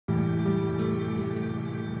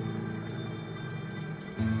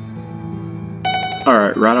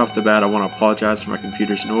Alright, right off the bat I want to apologize for my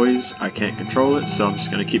computer's noise. I can't control it, so I'm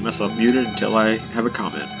just going to keep myself muted until I have a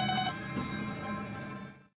comment.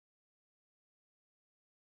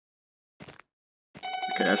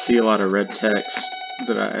 Okay, I see a lot of red text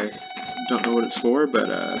that I don't know what it's for,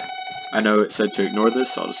 but I know it said to ignore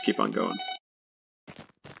this, so I'll just keep on going.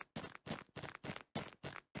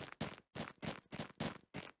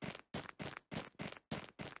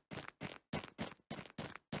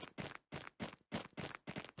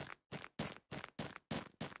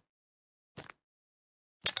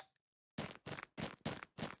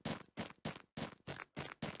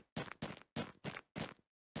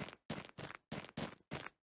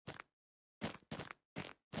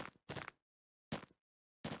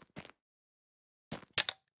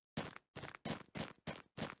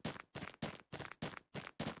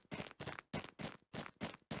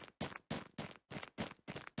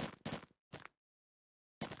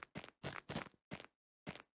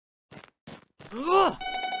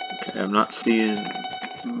 Okay, I'm not seeing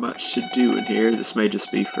much to do in here. This may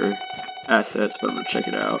just be for assets, but I'm going to check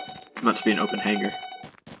it out. It might just be an open hangar.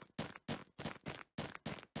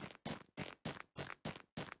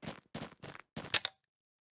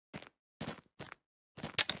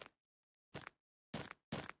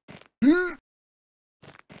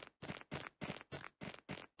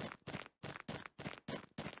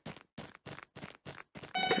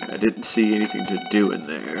 Okay, I didn't see anything to do in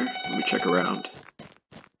there. Let me check around.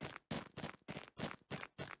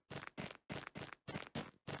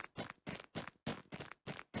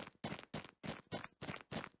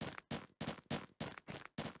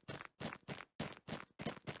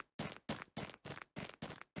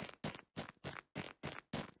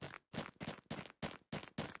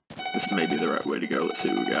 This may be the right way to go. Let's see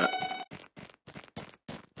what we got.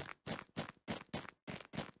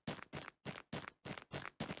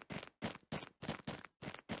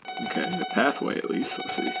 Okay, a pathway at least.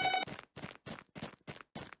 Let's see.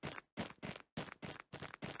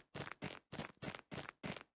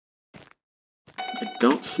 I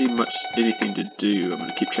don't see anything to do. I'm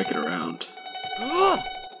gonna keep checking around.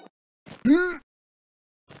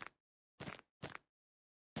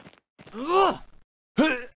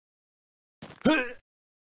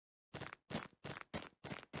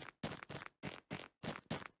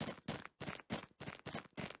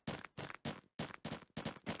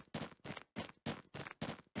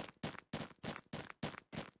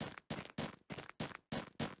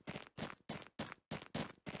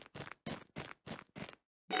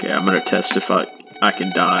 Okay, I'm gonna test if I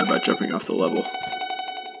can die by jumping off the level.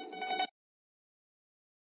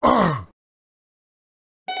 I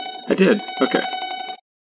did. Okay.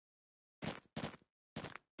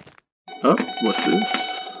 Oh, what's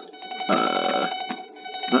this?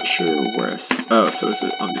 Not sure where oh, so is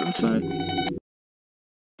it on the other side?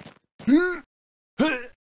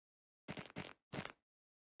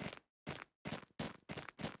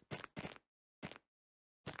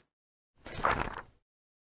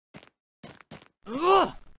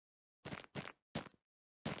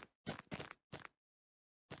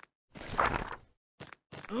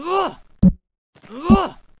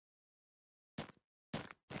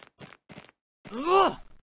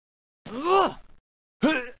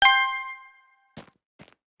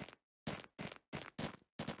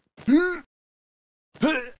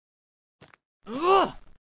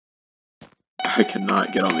 I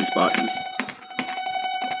cannot get on these boxes.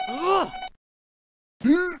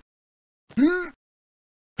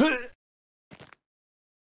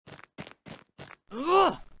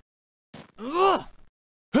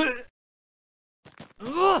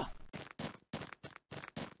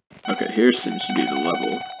 Okay, here seems to be the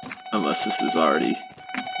level, unless this was already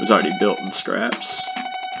built in scraps.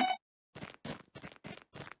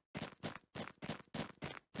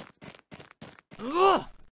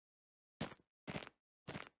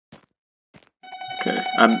 Okay,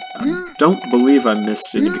 I don't believe I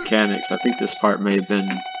missed any mechanics. I think this part may have been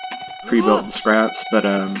pre-built in scraps, but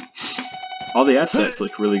all the assets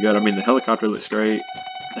look really good. I mean, the helicopter looks great,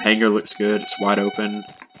 the hangar looks good, it's wide open.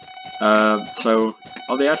 So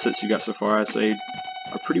all the assets you got so far, I say,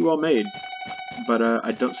 are pretty well made. But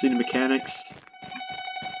I don't see any mechanics.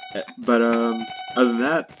 But other than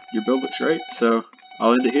that, your build looks great. So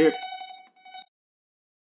I'll end it here.